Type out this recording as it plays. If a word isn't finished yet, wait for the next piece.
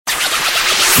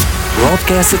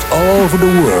broadcasted all over the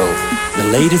world. The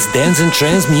latest dance and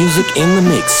trance music in the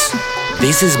mix.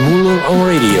 This is Muller on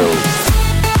Radio.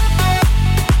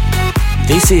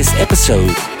 This is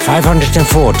episode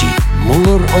 540,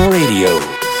 Muller on Radio.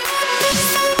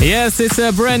 Yes, it's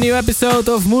a brand new episode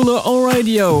of Muller on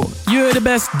Radio. You hear the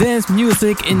best dance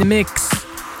music in the mix.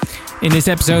 In this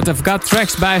episode I've got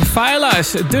tracks by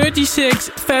Vilas, 36,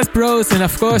 Fast Bros and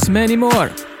of course many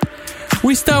more.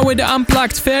 We start with the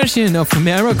unplugged version of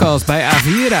Miracles by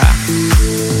Avira.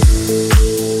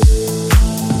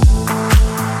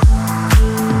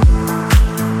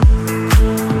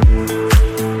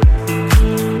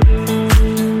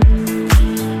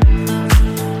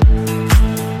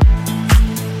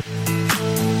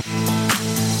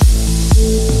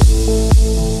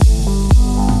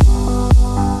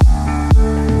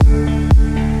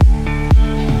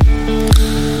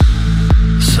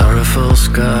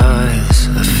 Skies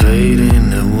are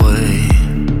fading away,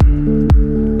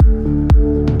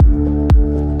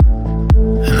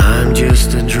 and I'm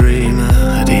just a dreamer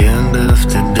at the end of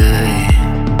the day.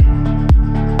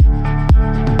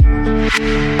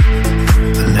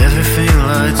 When everything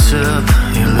lights up,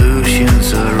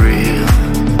 illusions are real.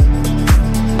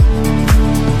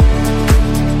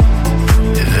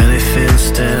 If anything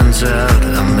stands out,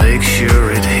 I'll make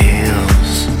sure it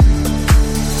heals.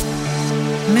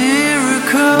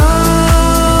 Miracles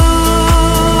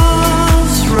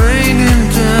raining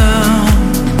down,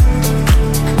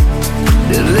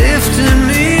 they're lifting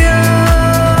me up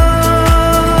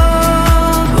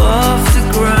off the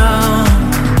ground.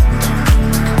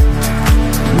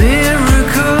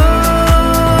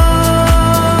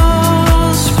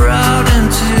 Miracles sprouting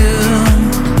too.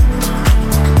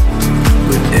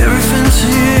 When everything's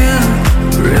here,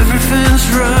 everything's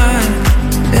right,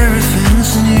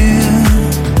 everything's new.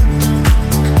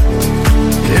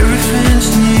 Everything's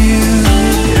new,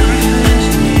 everything's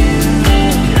new,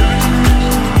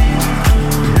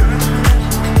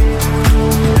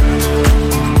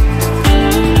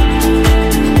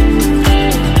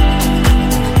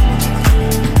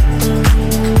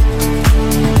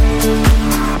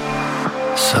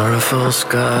 sorrowful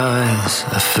skies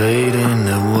are fading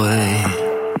away,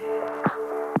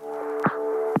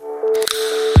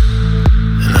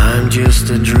 and I'm just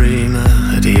a dreamer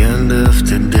at the end of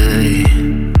the day.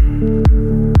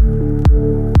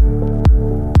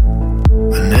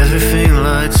 Everything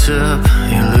lights up,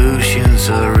 illusions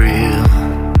are real.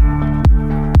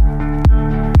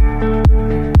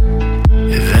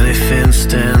 If anything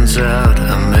stands out,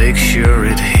 I'll make sure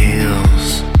it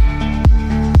heals.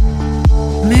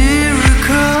 Miracles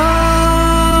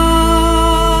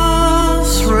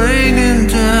raining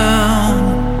down,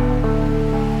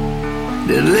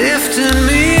 they're lifting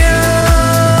me up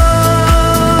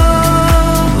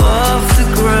off the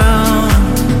ground.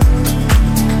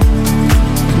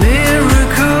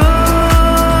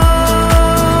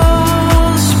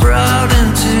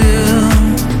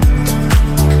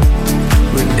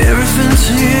 Everything's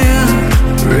here,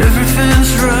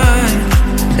 everything's right,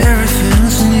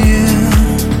 everything's new.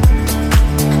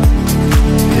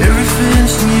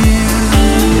 Everything's new,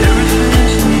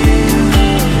 everything's new,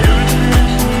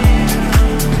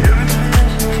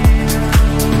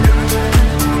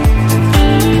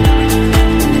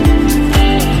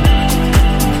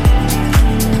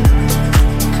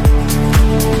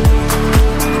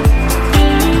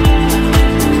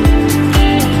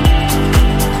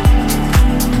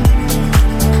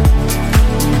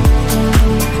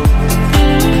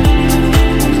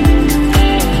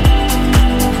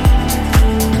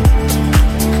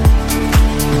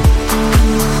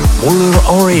 Muller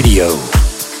on Radio.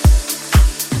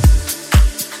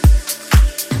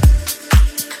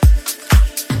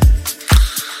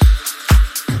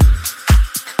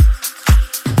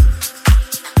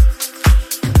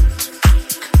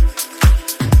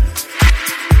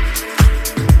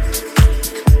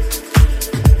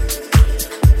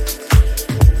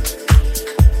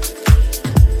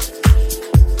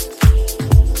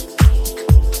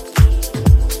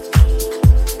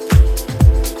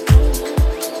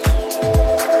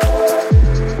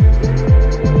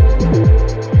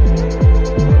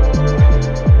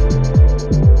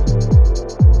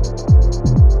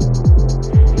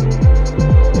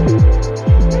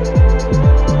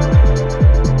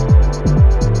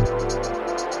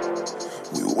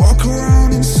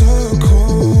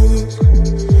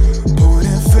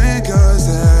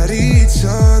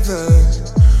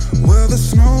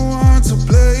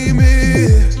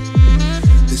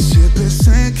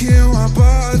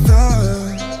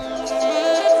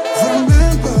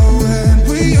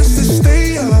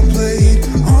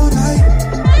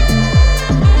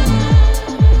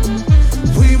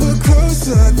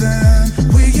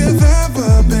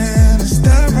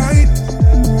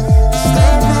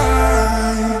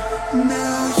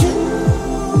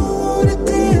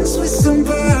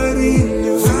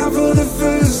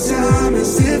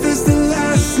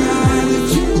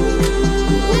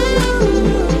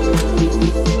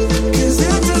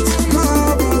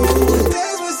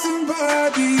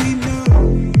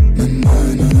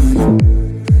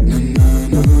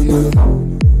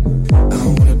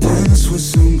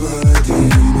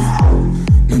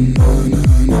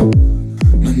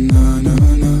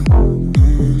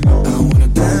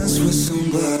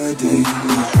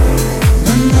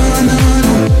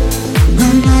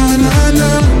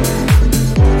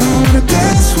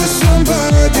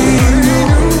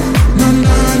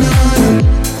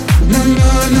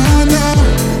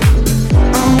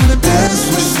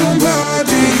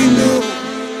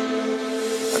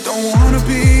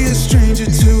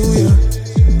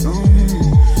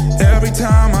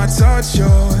 touch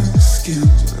your skin.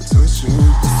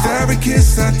 With every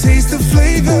kiss I taste the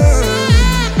flavor.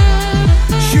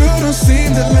 You don't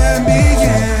seem to let me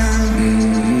in.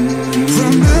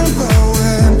 Remember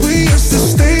when we used to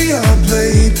stay up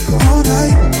late all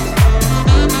night?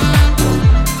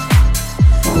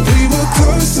 We were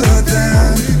closer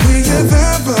than we have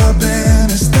ever been.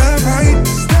 Is that right?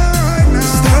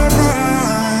 Is that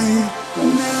right?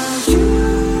 Now you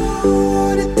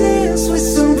wanna dance with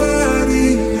somebody,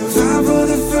 vibe for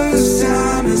the first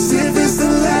time, as if it's the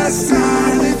last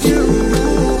time with you.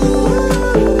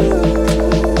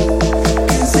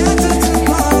 'Cause after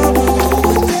tomorrow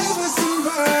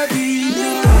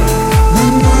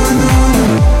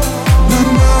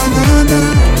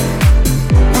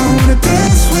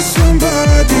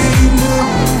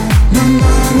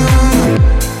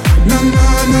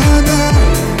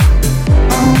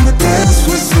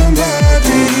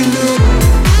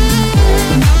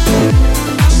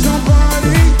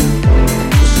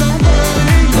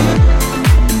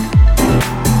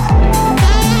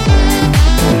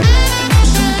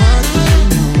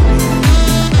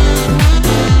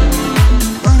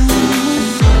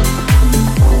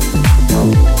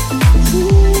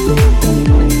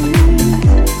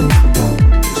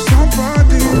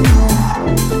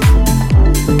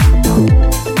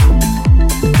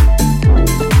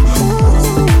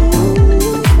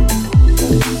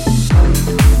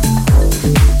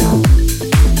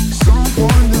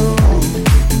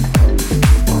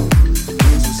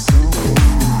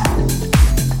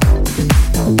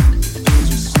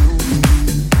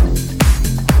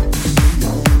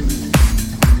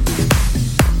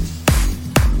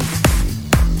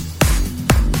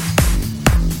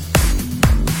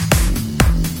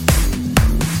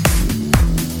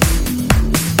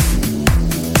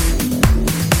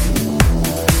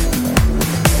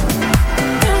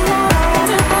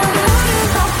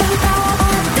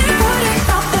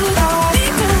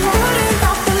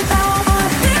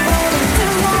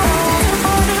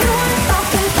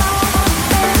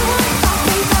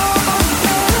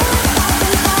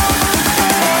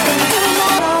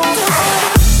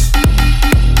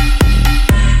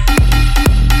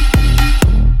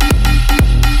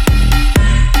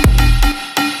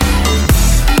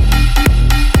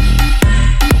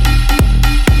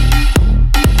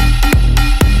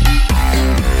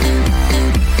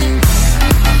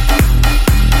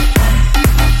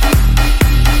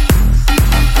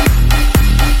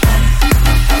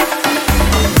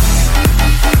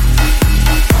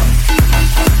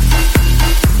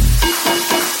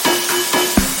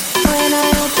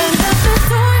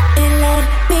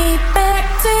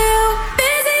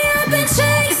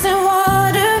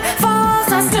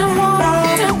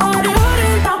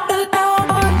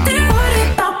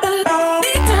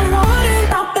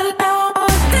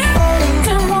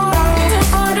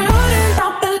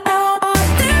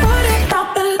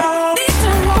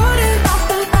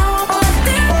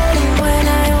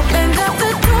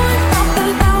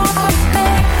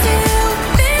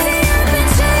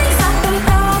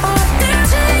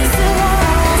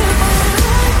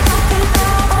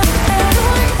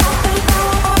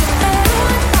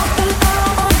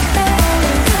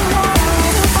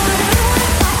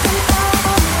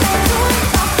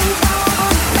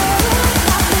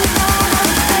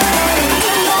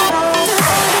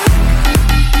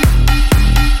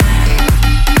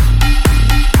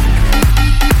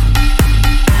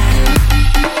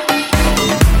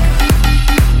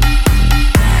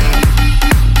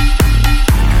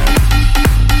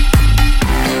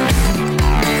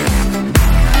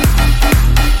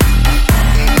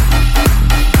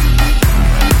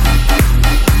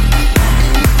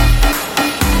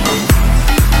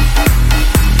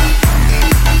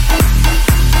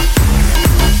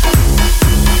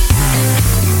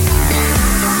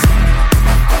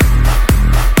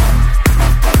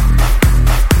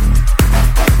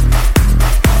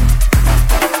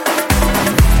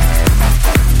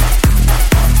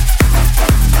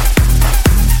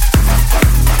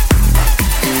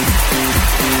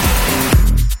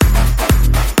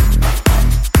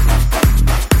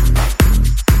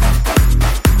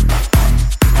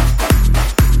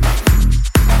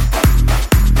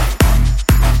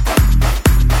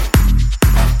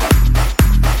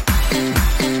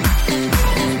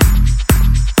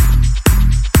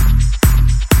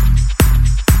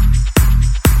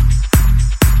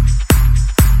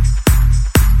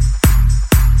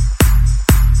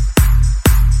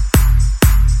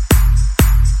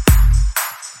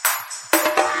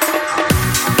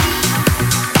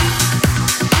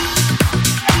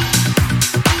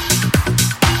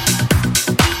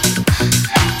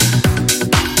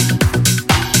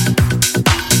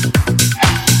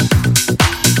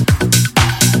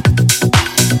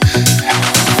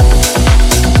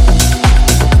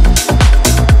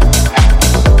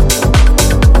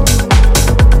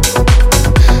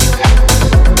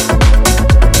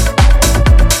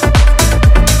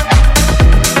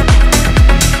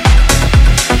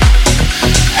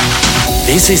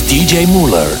This is DJ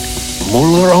Muller.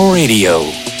 Muller on Radio.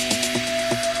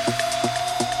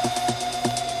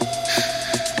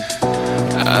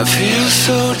 I feel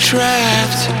so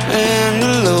trapped and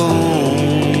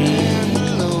alone,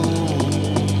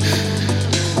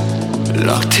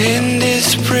 locked in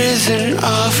this prison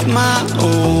of my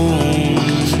own.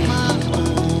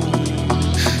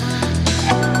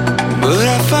 But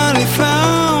I finally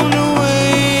found a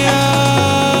way out.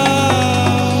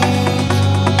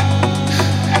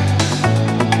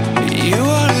 You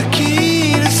are the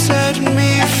key to set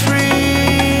me free.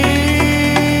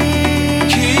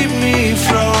 Keep me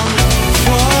from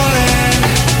falling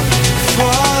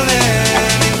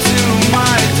into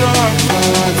my dark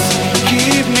thoughts.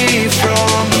 Keep me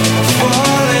from falling.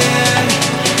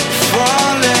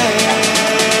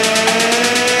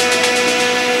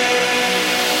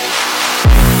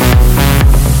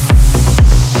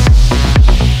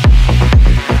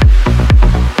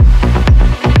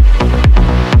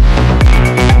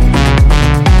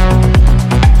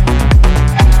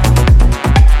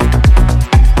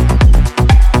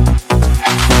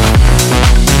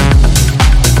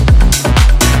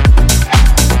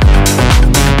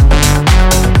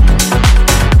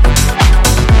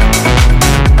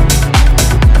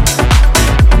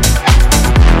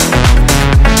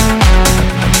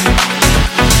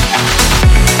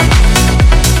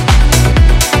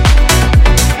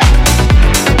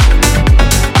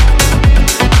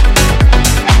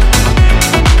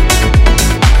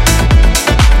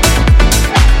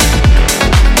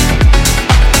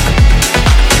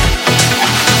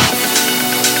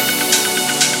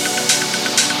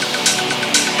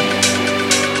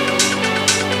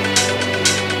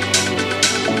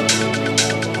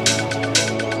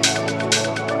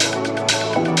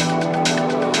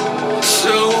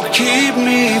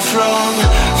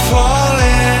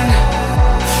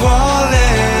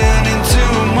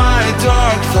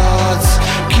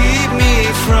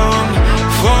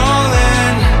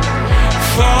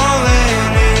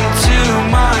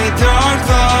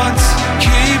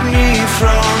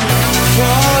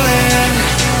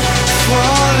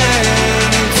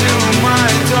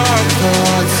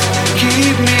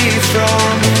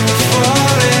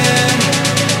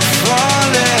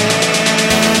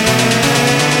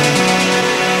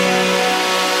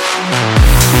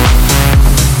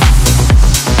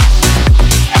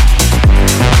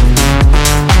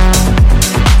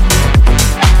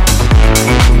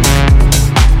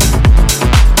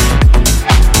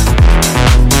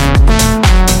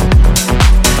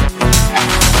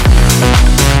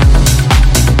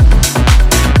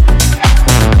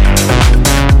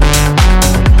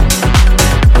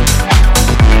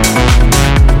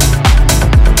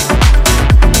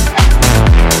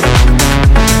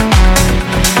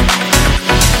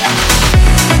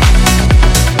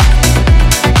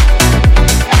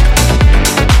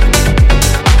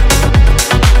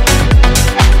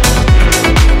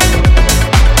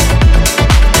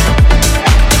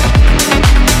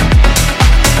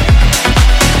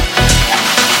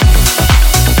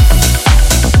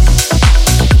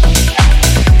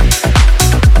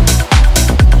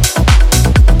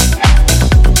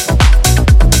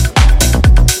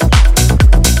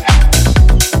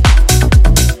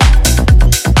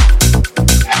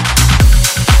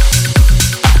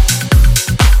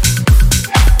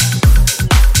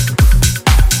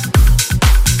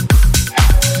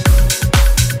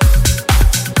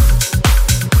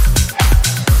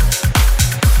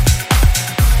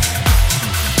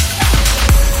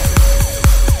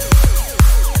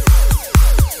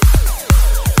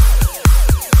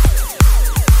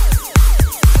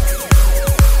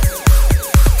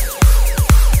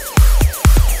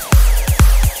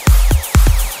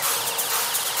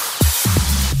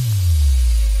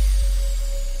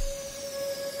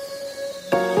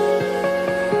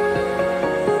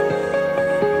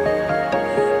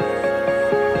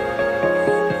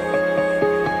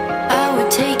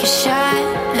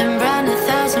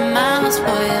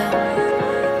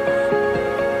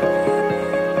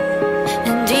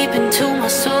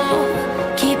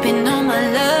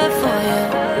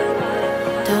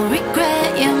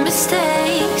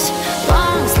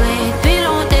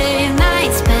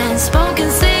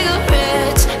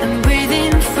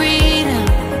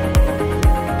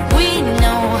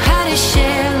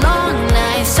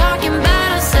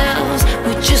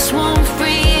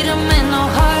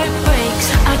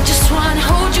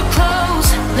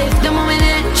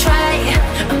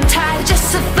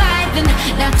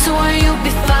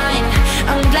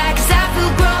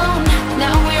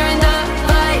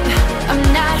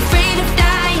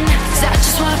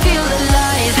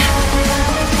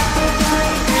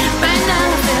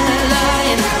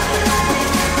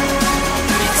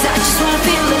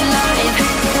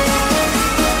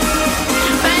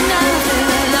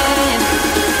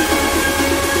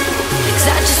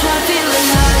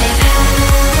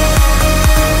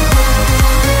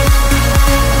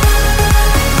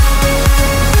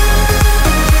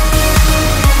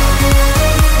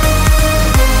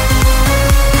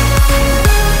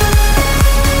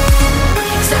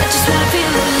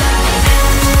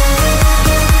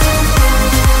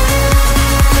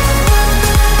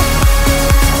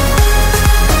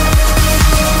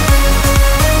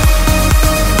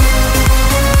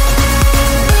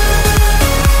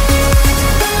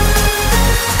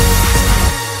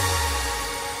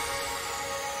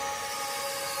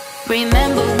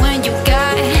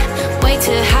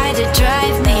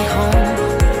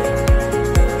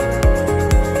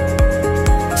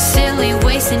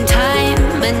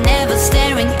 and never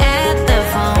staring at the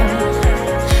phone.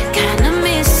 Kinda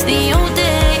miss the old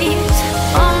days,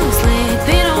 almost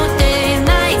sleeping all day,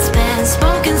 nights spent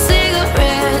smoking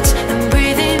cigarettes and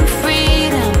breathing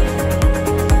freedom.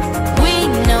 We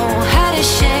know how to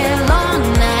share long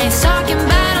nights talking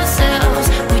about ourselves.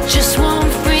 We just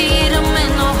want freedom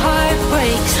and no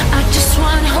heartbreaks. I just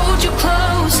wanna hold you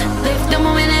close, live the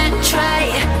moment and try.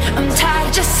 I'm tired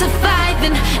of just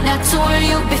surviving, not to worry,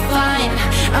 you'll be fine.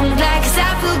 I'm glad 'cause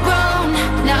I feel grown,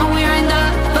 now we're in the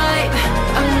vibe.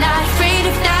 I'm not afraid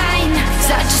of dying,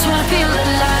 'cause I just wanna feel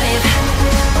alive.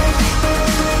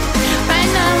 Right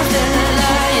now I feel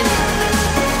alive,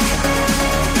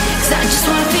 'cause I just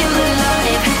wanna feel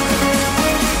alive.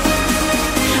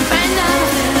 Right now I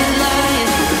feel alive,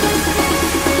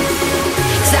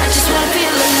 'cause I just wanna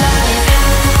feel alive.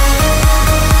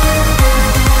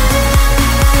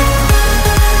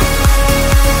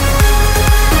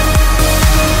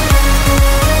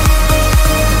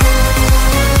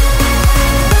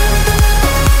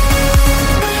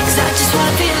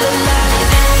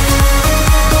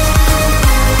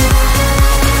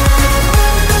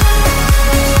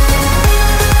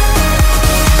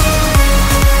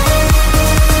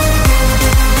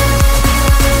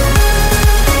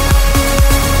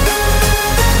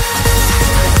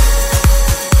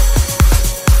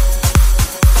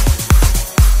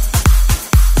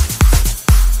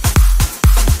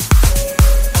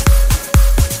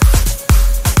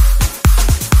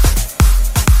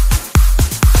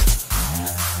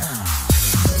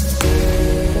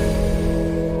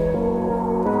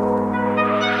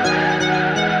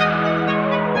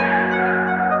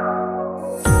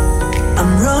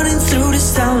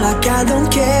 I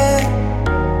don't care.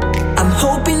 I'm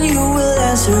hoping you will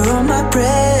answer all my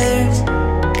prayers.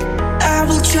 I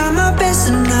will try my best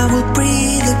and I will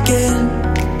breathe again,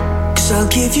 'cause I'll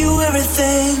give you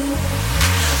everything.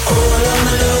 All of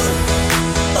my love,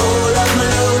 all of my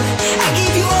love. I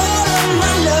give you all of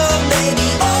my love, baby.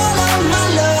 All of my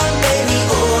love, baby.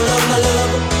 All of my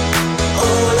love,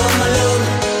 all of my love.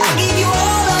 I give you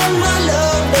all of my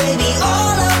love, baby.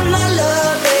 All of my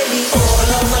love, baby.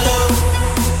 All of my love.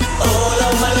 All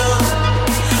of my love,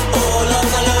 all of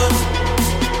my love,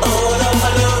 all of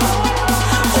my love,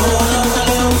 all of my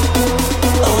love,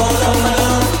 all of my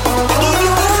love. I give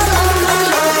you all of my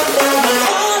love, baby,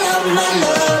 all of my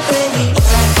love, baby.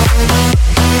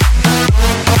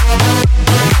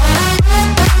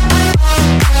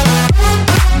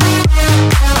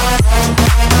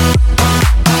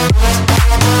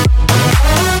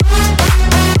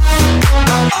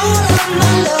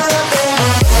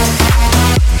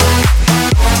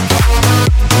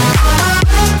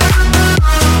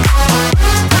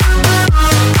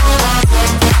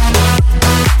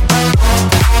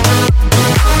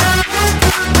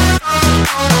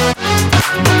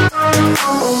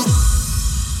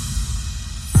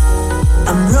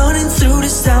 I'm running through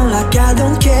this town like I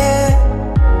don't care.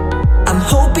 I'm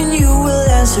hoping you will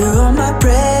answer all my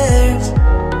prayers.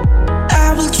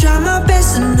 I will try my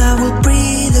best and I will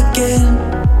breathe again,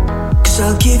 'cause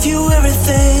I'll give you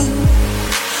everything.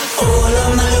 All of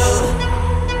my love,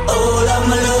 all of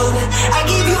my love. I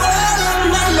give you all of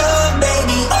my love,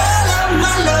 baby. All of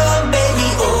my love, baby.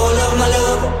 All of my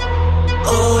love,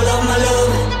 all of my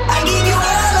love. I give you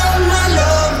all of my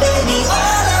love, baby.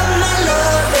 All of my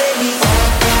love, baby.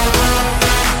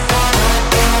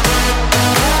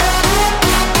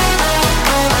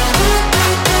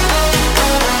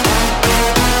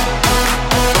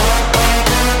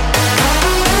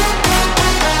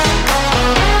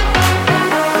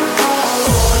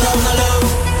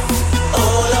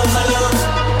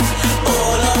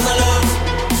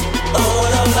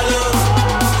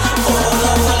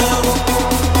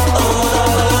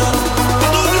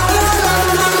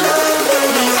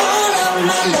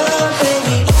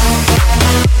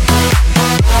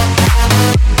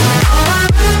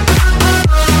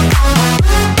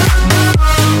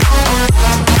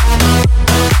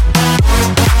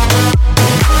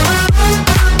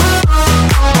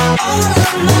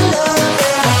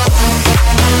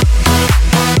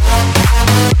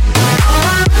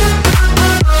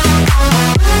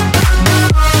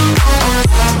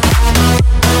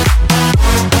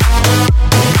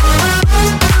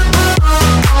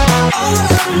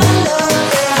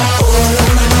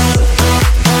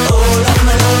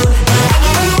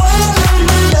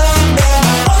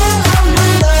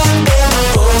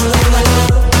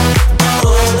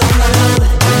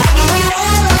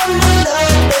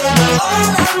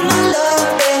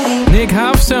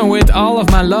 With All of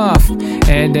My Love,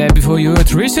 and before you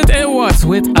heard Richard Edwards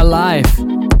with Alive.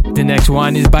 The next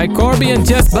one is by Corby and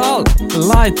Jess Ball,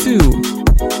 Lie 2.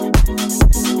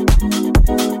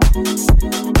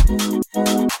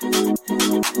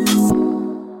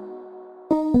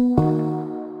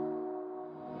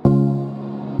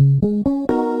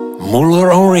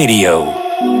 Muller on Radio.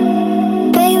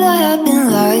 Babe, I have been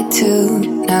lied to.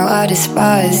 Now I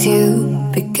despise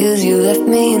you because you left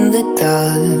me in the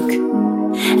dark.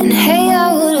 And hey,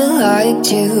 I would've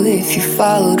liked you if you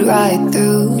followed right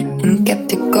through and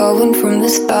kept it going from the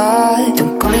start.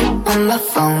 Don't call me on my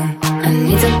phone, I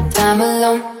need some time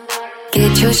alone.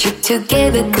 Get your shit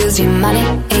together, cause your money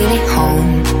ain't at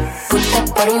home. Put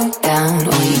that bottle down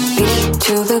or you beat it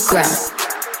to the ground.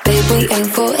 Babe, we ain't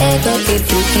forever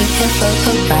if you ain't ever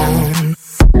around.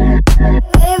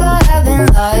 Babe, I have been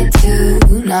lied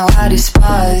to. Now I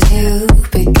despise you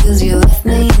because you left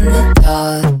me in the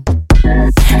dark.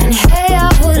 And hey, I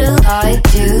would've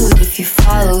liked you if you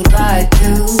followed right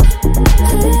through.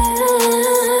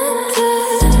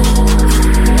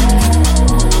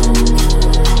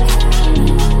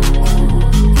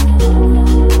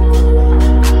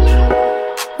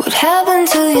 What happened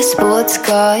to your sports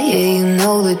car? Yeah, you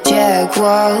know the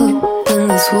Jaguar. And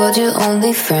this was your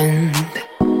only friend.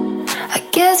 I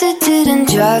guess it didn't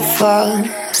drive far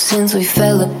since we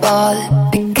fell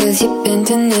apart, because your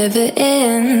bender never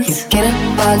ends. You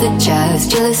can't apologize,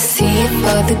 jealousy of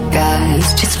other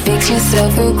guys. Just fix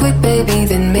yourself real quick, baby,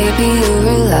 then maybe you'll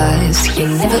realize you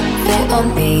never bet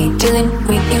on me. Dealing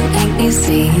with you ain't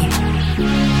easy.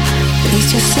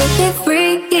 Please just set me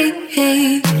free,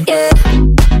 yeah.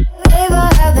 Babe,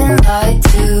 I have been lied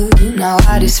to. Now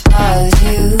I despise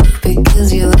you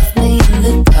because you left me in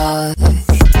the dark.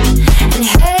 And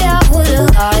hey, I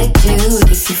would've liked you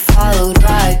if you followed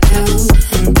right through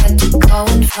and kept it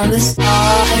going from the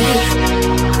start.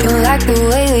 Don't like the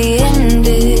way we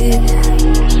ended.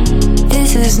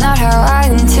 This is not how I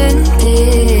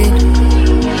intended.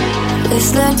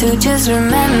 Let's learn to just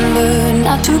remember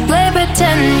not to play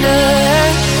pretender.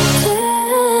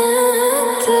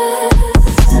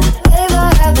 Babe,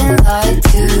 I have been lied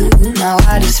to. Now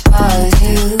I despise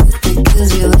you because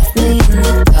you left me in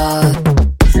the dark.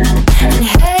 And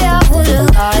hey, I would've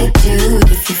liked you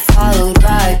if you followed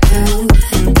right through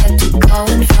and kept it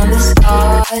going from the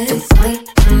start. Don't call me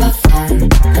on my phone,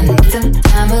 I need some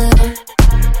time alone.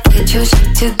 Get your shit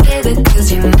together,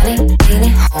 cause your money ain't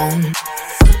at home.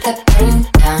 Put that pen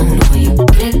down or you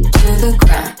put it to the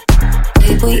ground.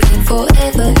 Babe, we ain't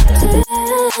forever.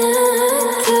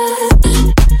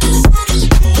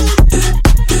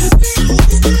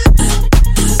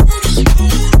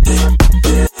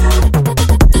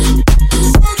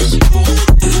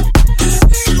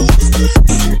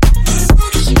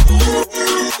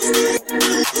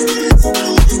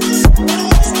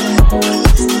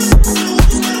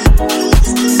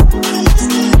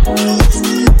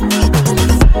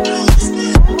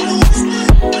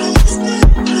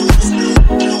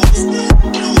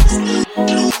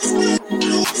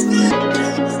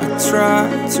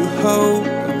 To hold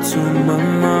to my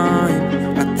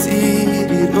mind, I did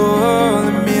it all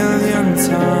a million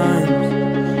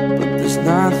times, but there's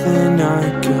nothing I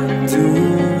can do.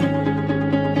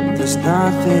 There's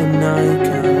nothing I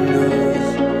can lose.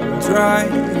 I'm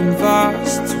driving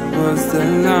fast towards the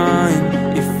line.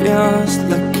 It feels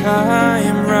like I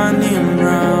am running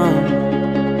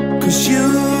round, cause you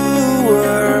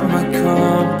were my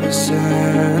compass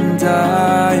and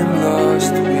I am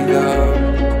lost without.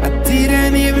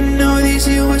 Didn't even notice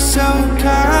you were so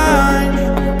kind.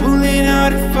 I'm pulling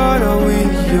out a photo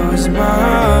with your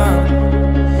smile,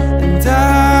 and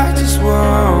I just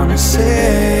wanna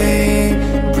say,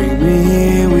 bring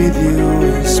me with you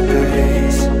in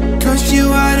space. Cause you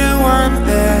are the one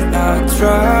that I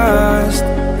trust,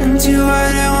 and you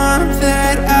are the one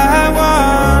that I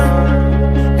want.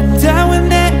 And I will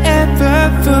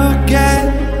never forget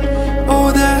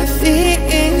all the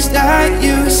things that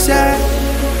you said.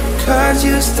 Cause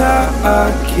you're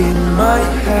stuck in my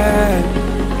head,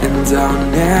 and I'll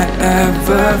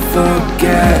never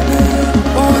forget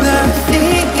all the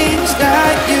things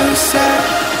that you said,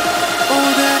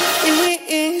 all the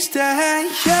things that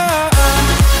you.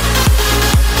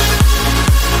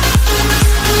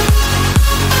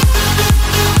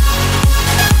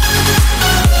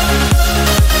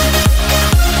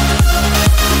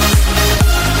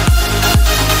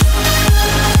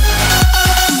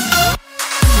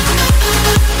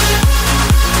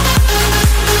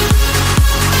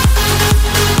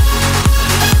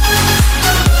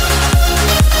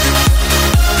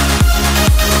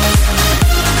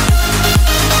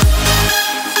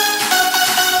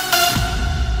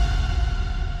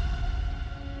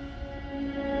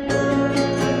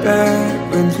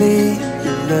 Apparently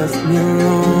you left me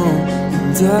alone,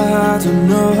 and I don't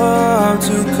know how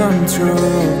to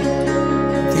control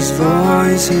these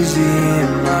voices in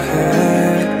my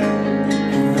head.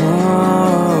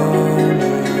 Oh,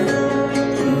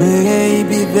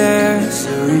 Maybe there's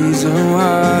a reason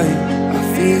why I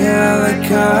feel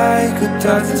like I could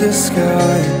touch the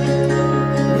sky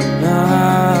when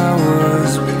I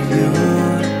was with you.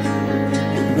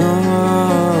 No,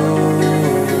 I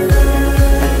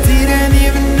didn't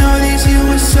even notice you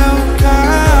were so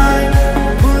kind.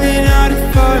 Pulling out a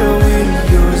photo with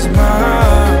your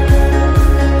smile,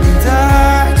 and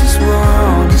I just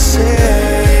wanna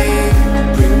say,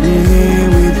 bring me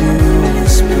with you in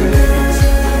space.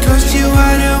 'Cause you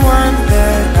are the one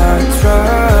that I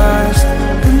trust,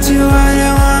 and you are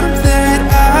the one that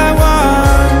I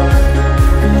want.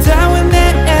 And I will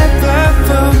never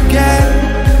forget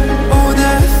all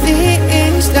the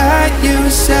things that you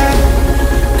said.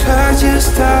 'Cause you're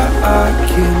stuck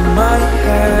in my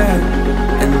head,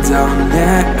 and I'll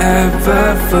never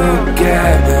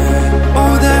forget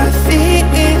all the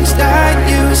things that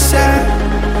you said,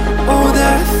 all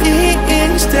the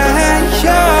things that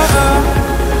you're.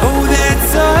 Oh,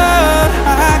 that's all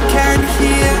I can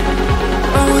hear.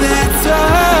 Oh, that's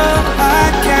all I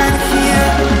can hear.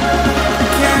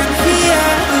 Can't hear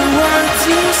the words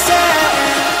you said.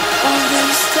 Oh,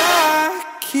 they're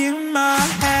stuck in my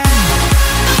head.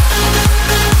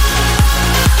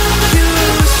 You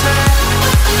said,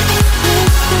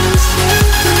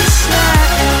 you said.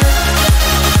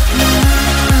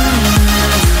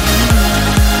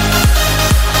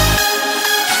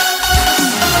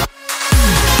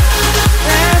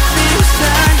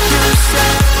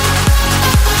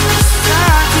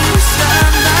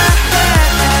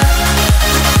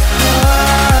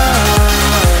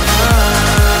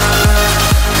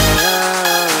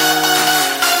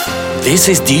 This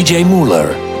is DJ Muller,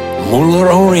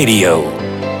 Muller on Radio.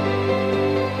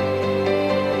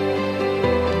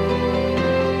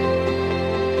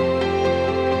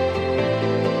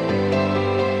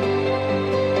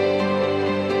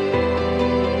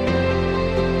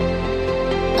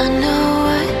 I know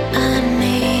what I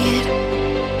need.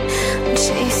 I'm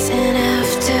chasing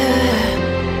after,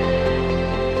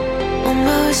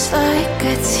 almost like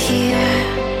it's here.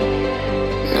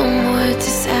 No more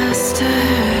disaster.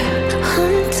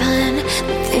 I'm done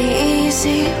with the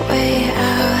easy way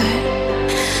out.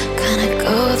 Gonna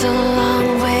go the long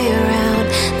way around.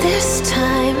 This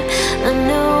time I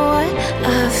know what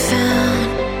I've found.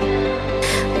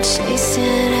 I'm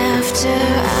chasing after,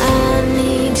 I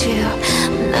need you.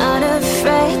 I'm not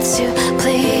afraid to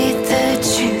plead the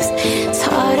truth. It's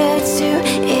harder to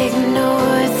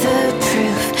ignore the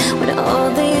proof when all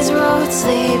these roads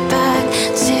lead back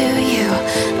to you.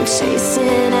 I'm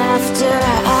chasing after,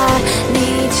 I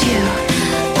need you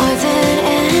more than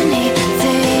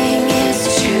anything is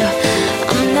true.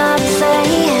 I'm not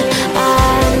playing,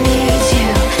 I need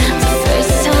you. The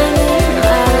first time in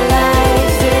my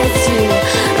life it's you.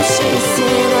 I'm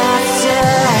chasing after.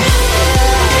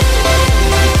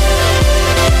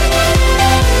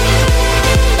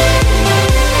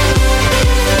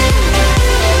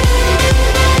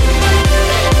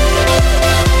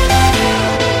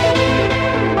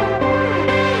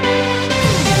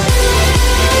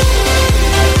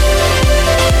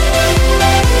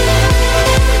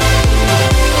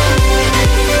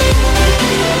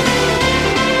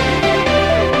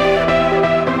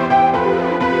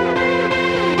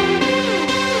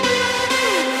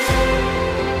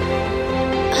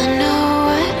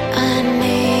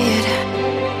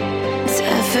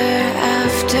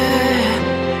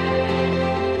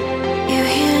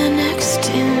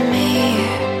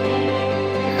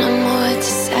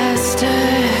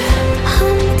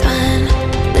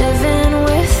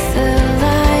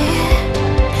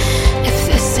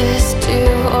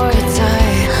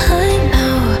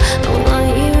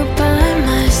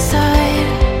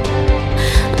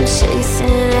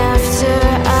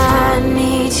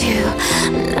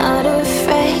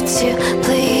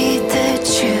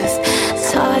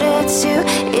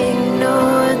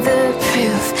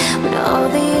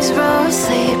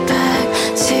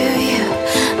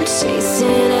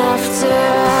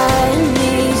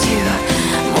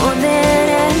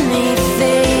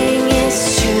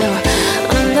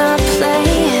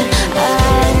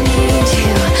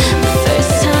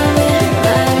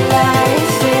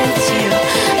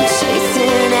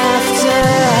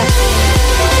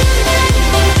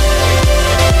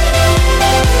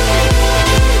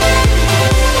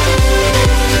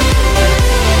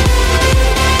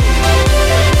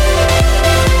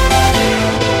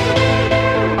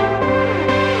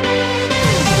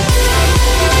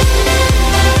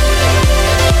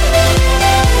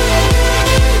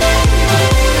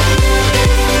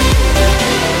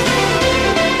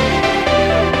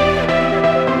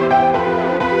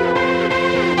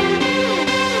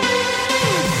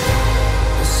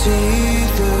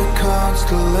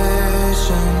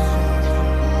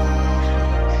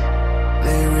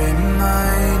 They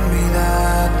remind me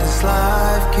that this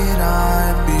life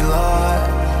cannot be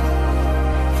lost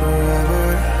forever.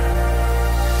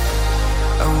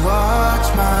 I watch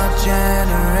my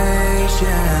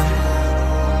generation.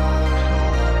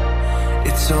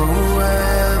 It's so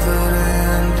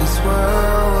evident this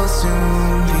world will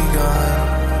soon be gone.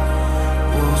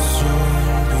 Will soon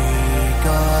be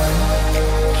gone.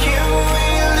 Can we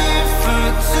live for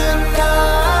tonight?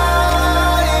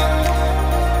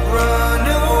 Run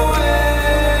away.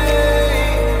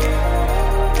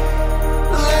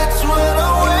 Let's run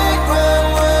away,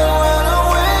 run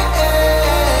away.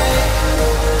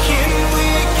 Can we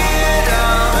get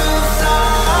out of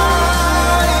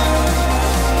sight?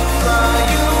 Fly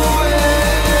away.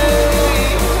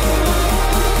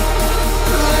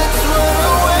 Let's run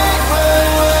away,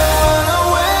 run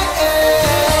away.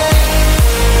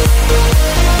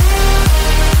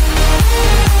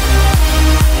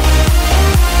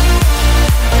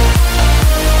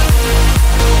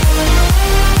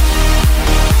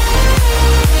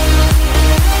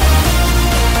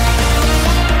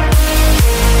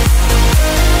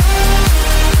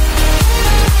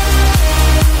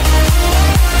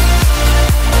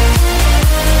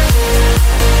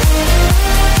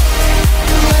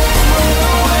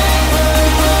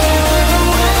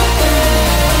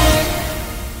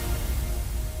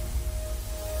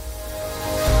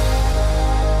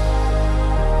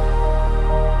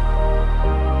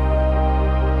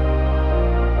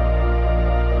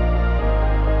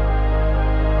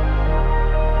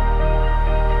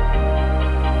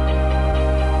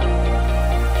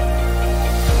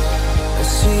 I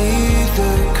see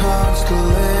the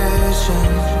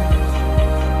constellations.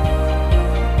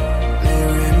 They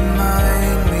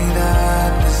remind me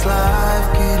that this life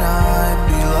cannot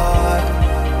be lost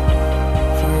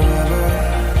forever.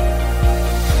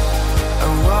 I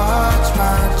watch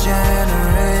my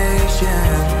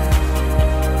generation.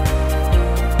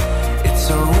 It's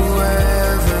so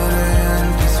evident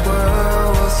this world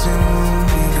will soon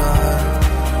be gone.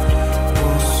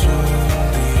 Will soon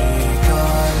be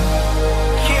gone.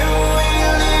 Can we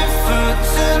live for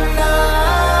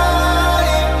tonight?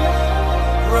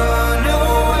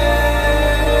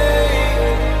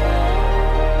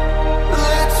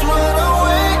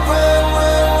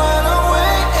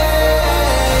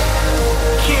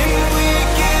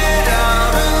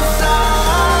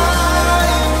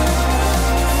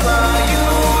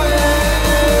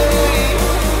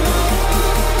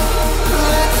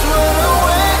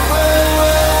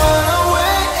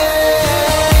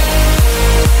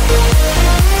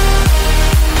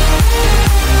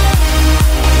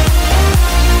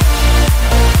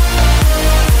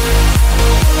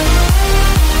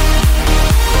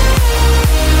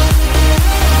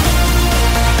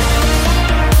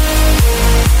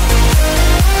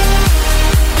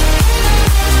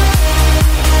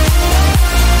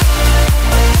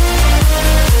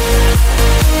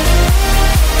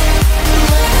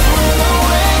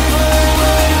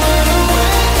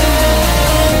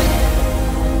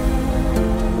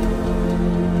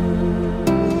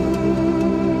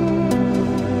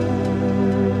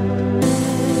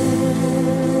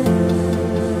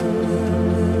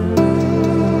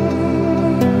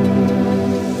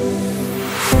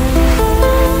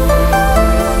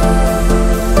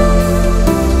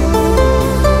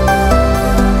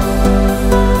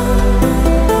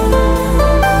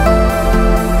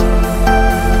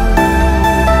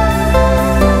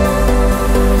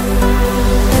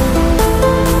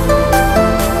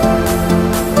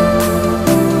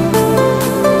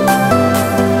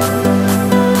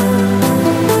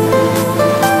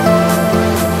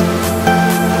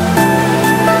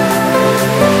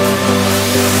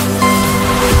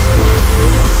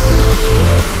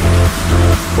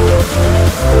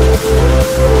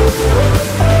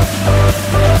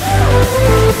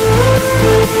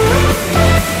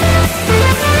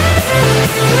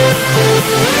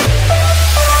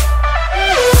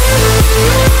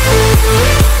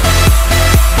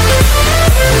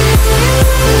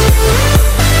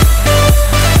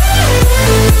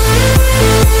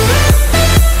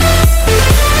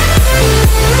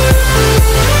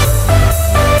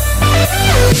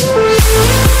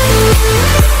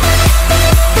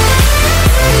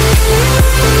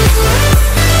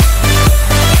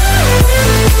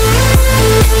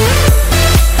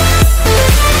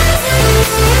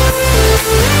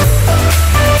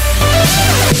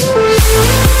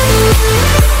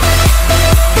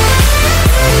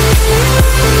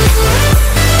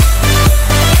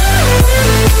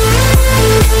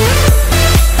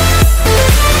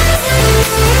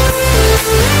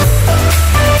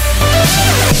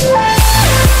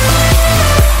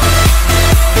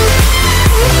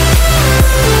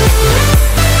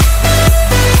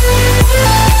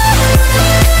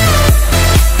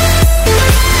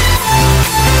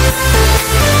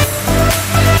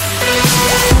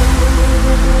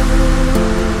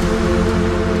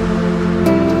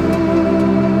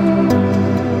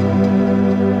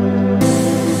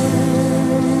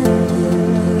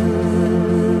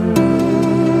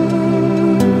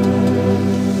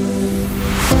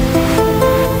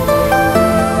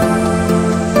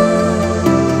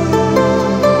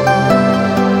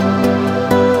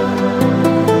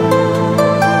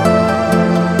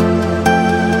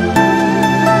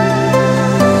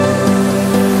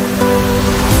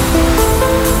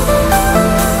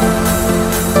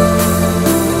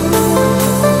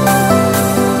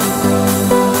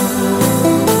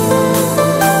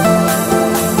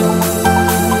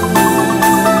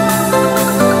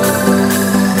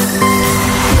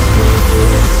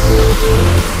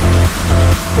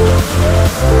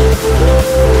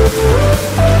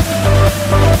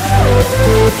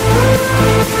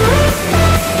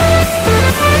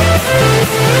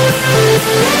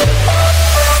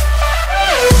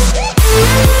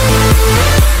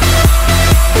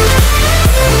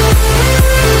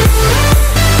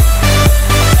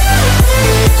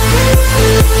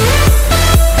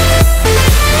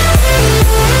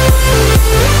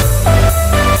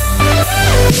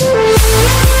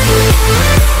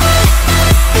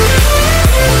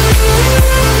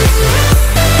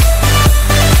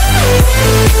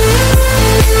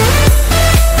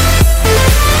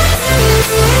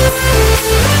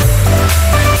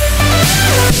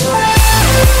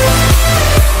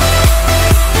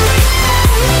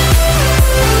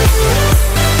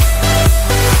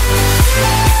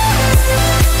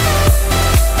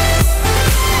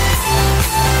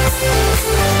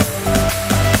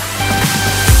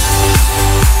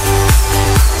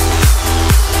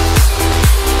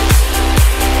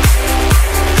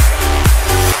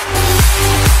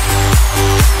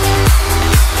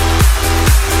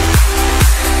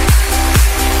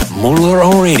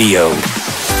 Radio.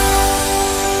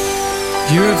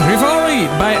 You heard Rivoli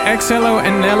by Excello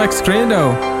and Alex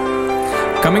Credo.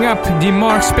 Coming up, the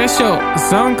Mark Special,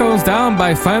 Sun Goes Down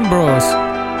by Van Bros.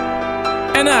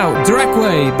 And now,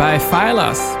 Dragway by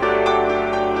Phylas.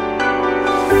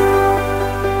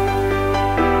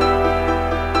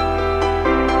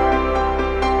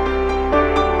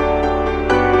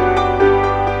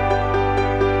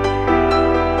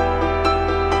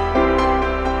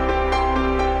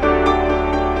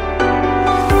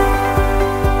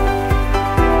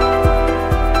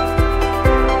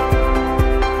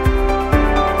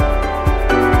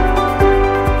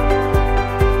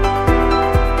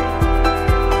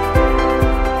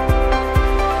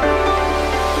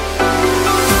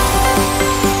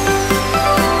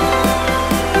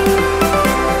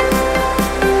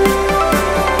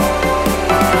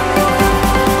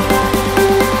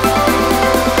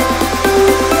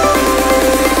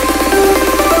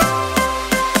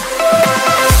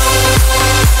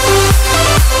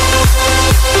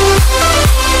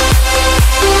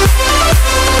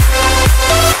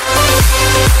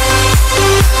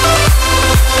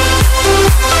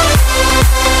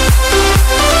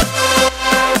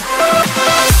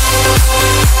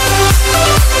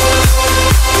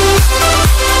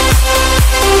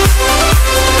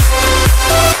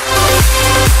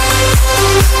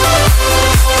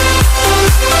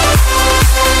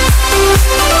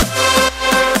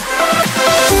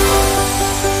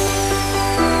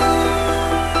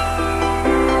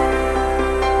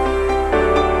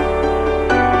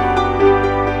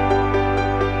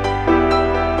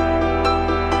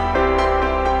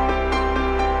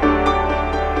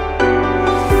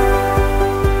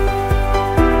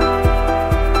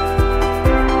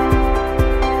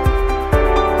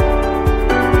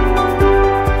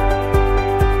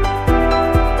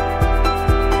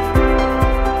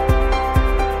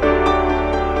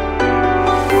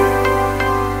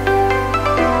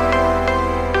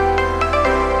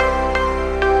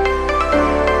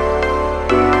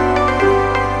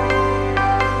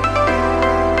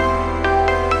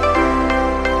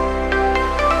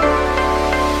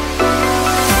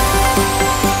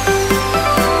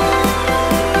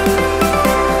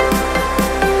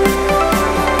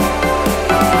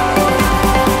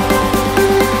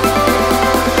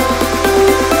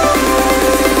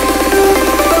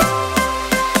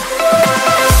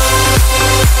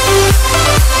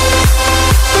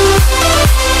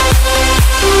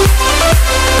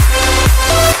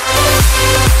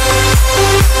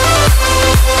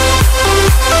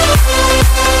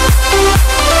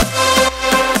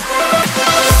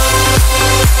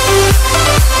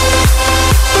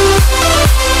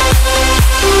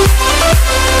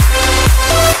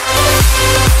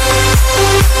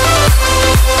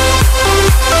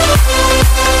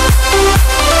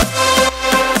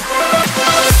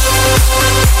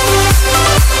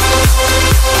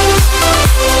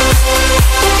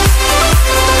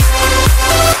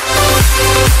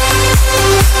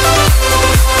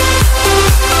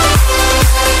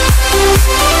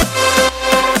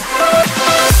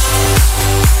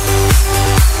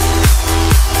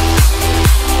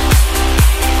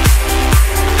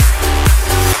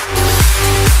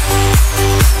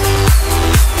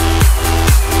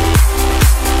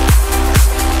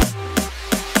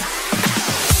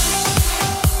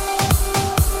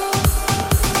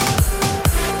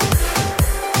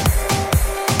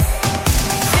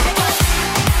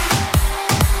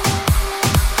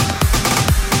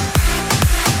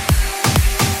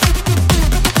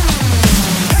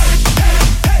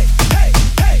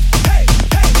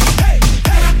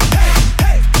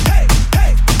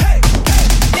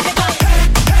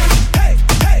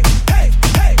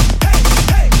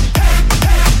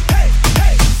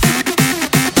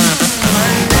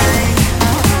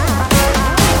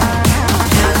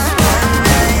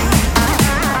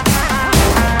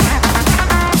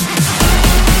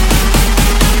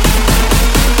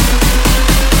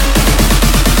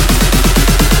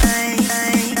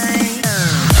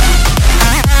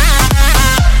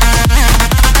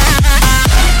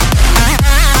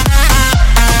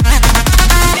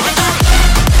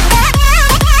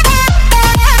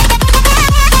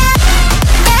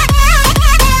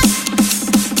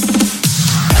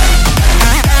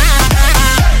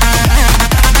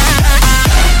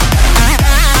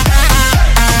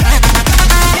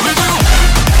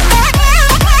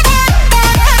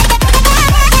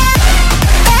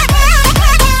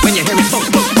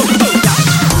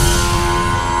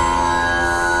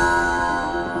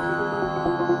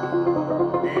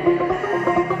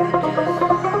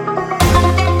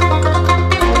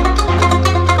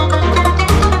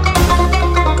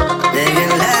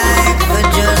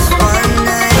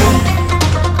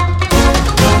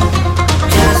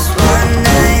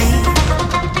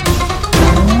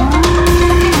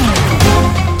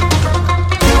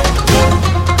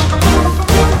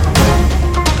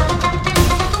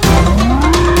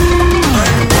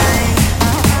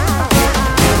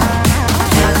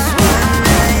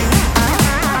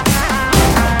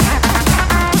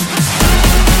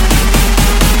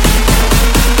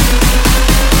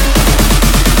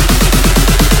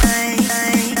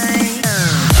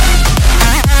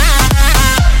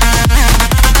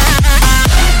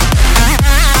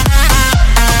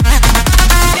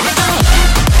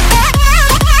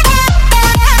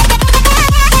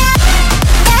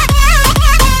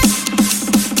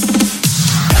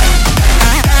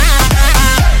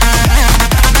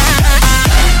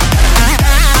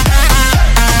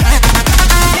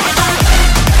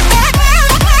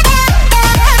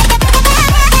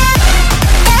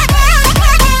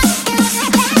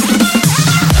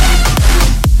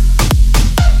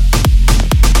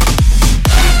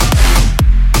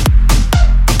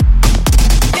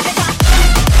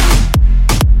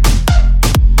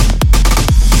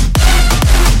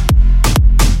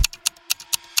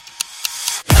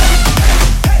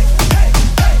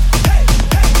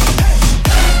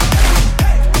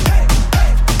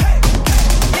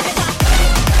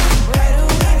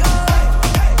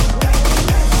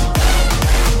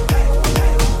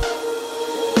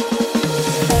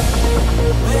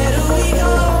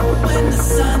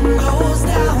 sun goes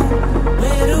down,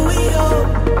 where do we go?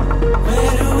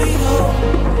 Where do we go?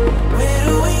 Where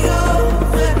do we go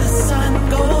when the sun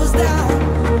goes down?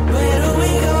 Where do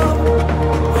we go?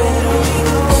 Where do we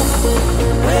go?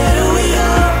 Where do we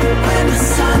go when the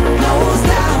sun goes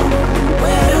down?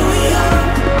 Where do we go?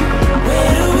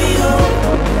 Where do we go?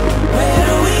 Where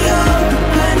do we go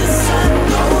when the sun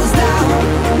goes down?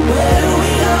 Where do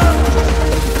we go?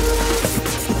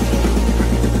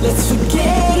 Let's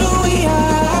forget who we are.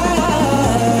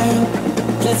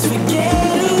 Let's forget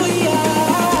who we are.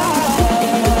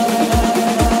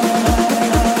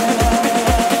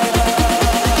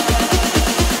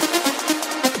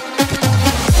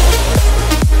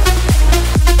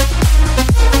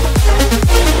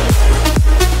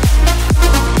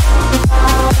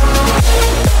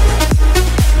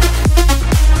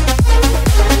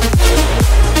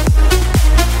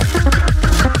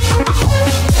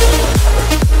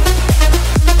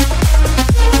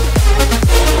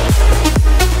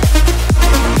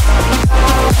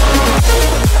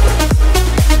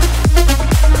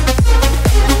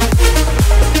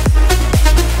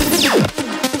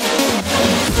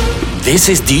 This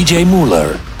is DJ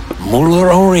Muller.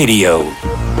 Muller on Radio.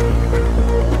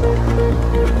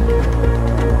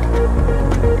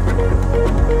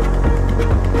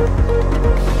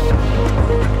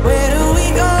 Where do we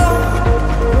go?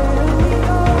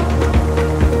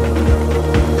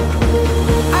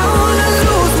 I wanna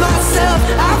lose myself.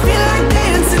 I feel like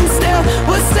dancing still.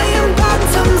 We're staying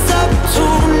bottoms up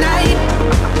tonight.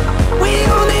 We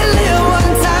only live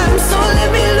one time, so let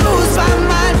me lose my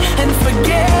mind and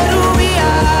forget who we are.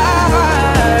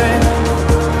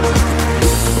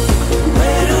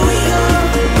 Where do we go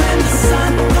when the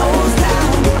sun goes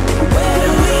down? Where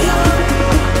do we go?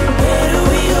 Where do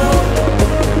we go?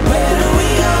 Where do we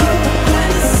go when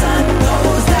the sun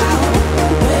goes down?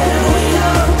 Where do we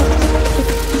go?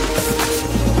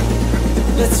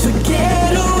 Let's forget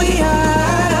who we are.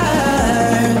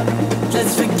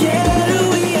 Let's forget who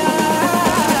we are.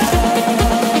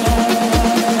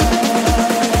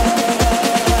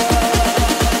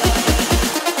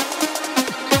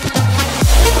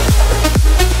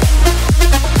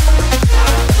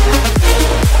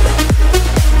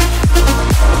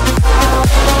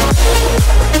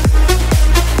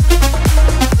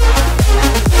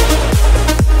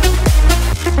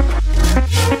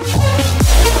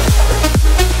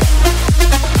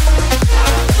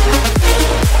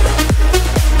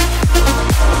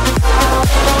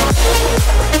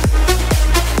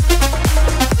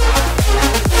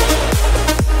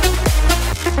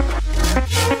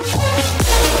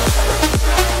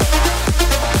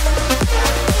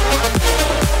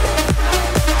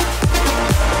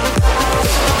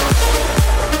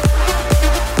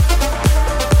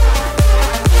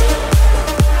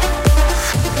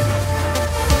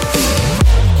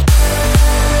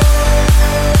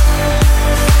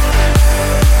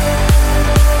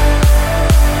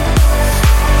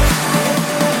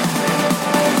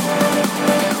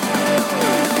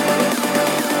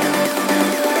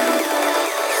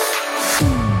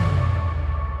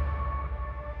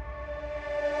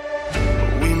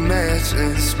 We met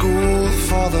in school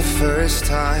for the first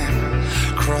time.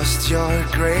 Crossed your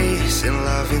grace in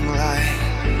loving light.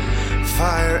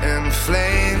 Fire and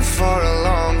flame for a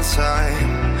long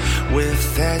time.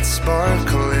 With that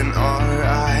sparkle in our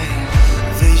eyes.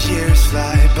 The years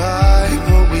fly by,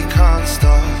 but we can't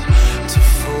stop to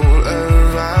fool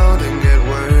around and get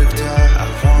worked up. I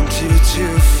want you to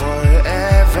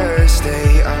forever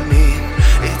stay. I mean,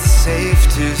 it's safe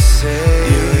to say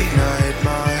you ignite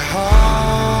my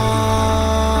heart.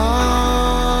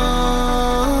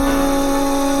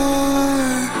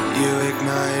 You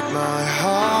ignite my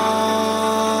heart.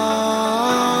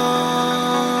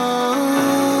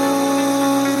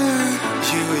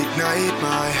 You ignite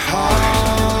my heart.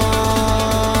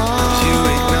 You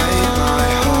ignite my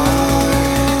heart.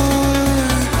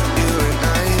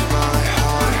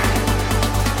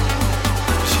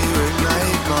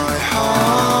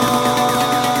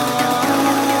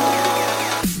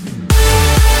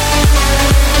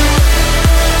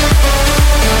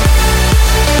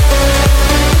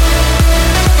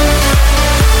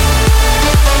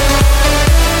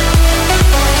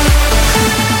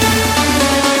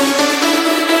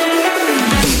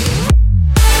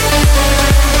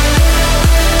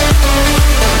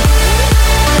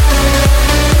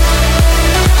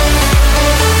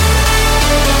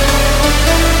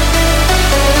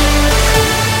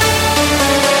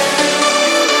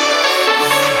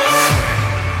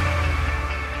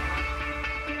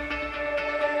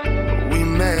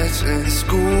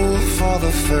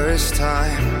 the first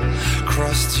time.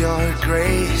 Crossed your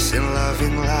grace in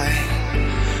loving light.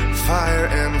 Fire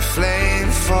and flame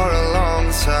for a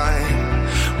long time.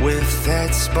 With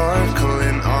that sparkle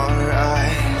in our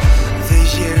eye. The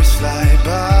years fly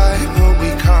by, but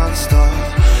we can't stop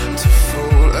to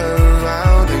fool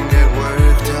around and get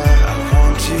worked up. I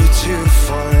want you to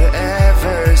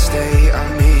forever stay. I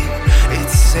mean,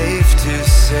 it's safe to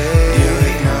say you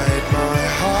ignite my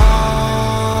heart.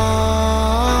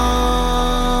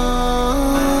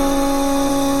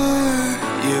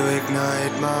 You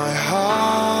ignite my heart.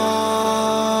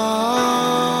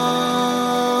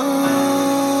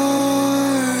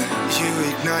 You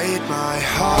ignite my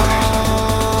heart.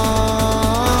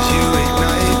 You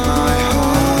ignite my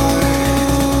heart.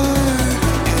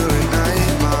 You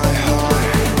ignite my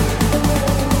heart.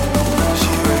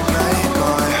 You ignite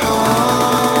my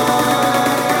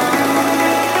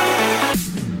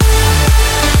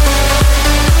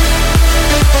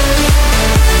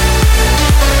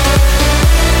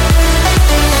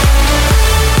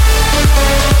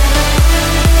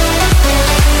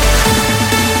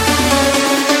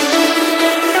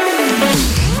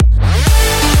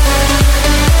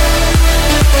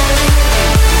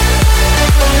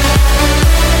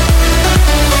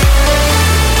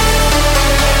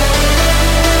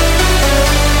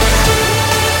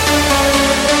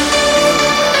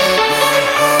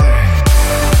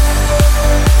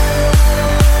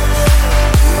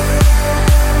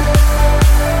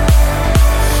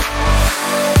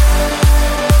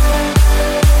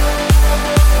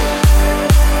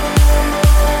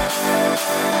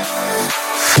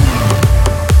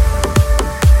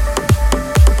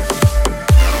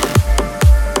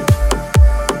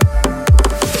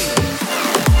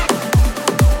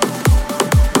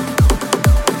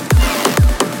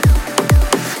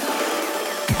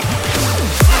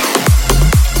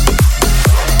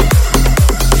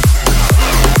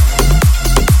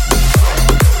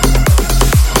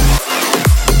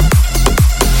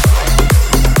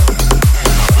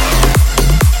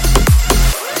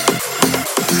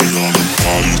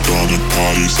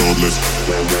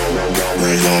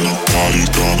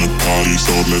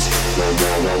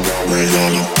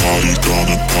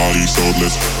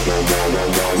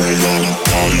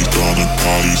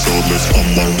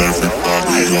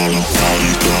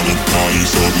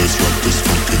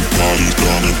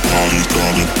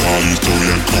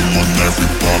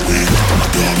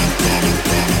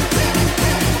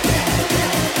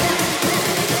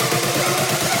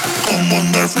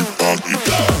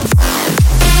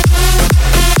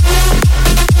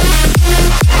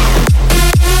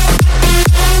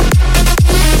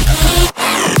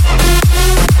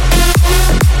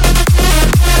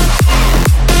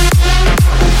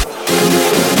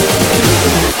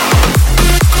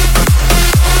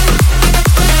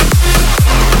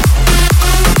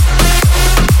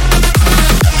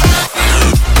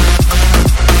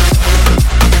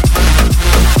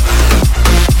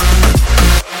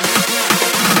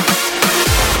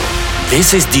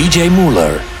This is DJ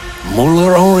Muller.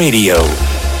 Muller on Radio.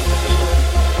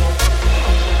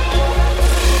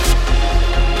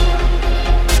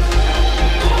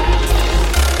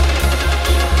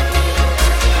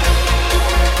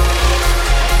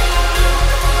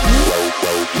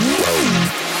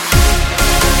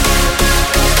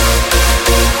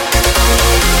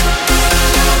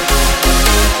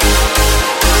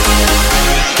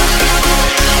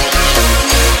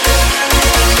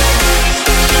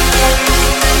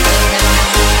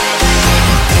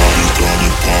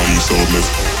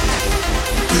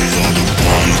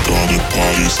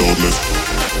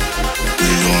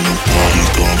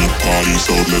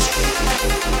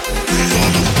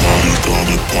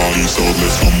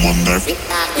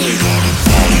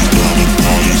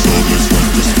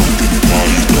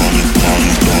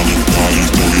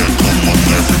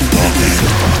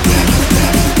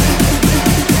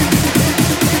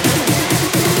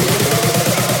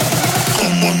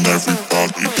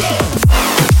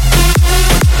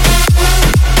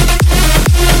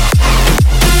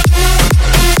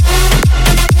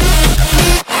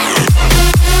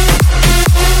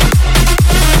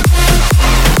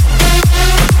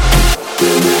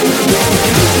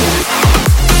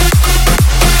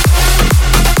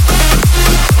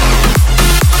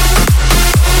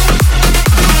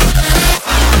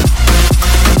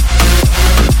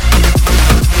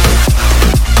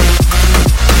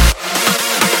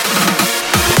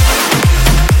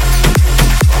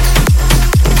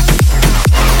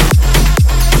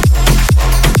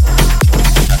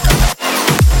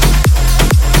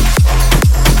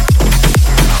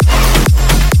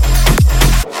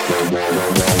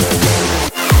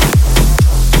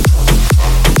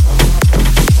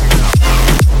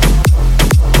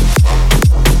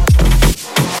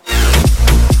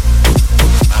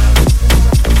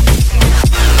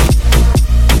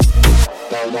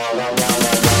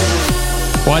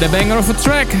 banger of a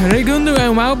track, Regundu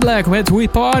and Wow Black with We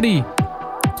Party.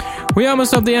 We're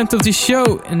almost at the end of the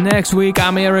show, and next week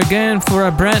I'm here again for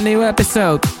a brand new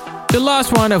episode. The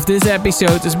last one of this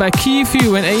episode is by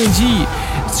Keyview and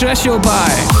A&G, Stress Your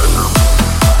By.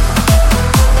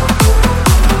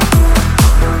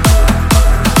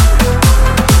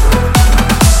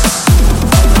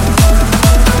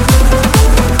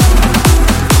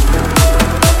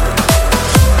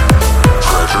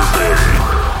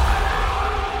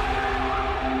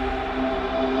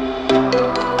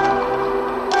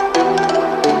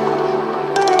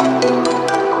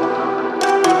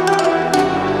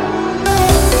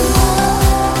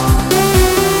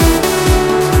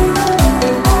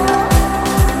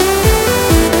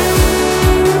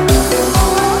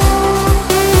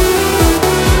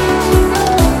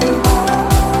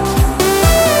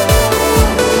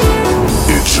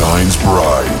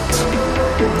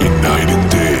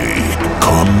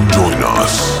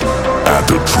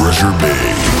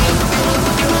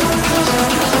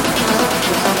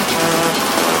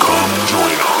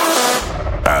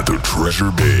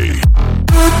 Treasure Bay.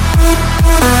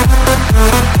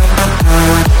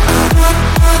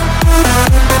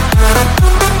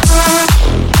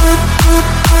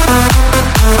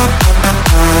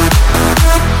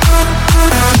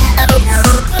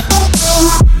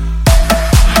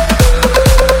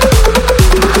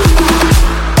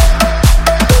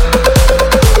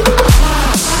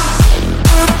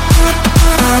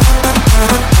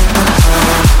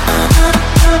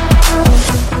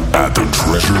 At the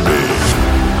Treasure Bay.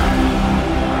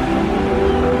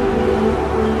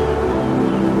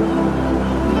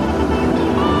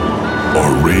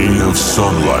 A ray of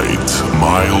sunlight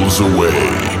miles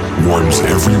away warms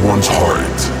everyone's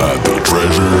heart at the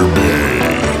Treasure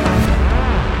Bay.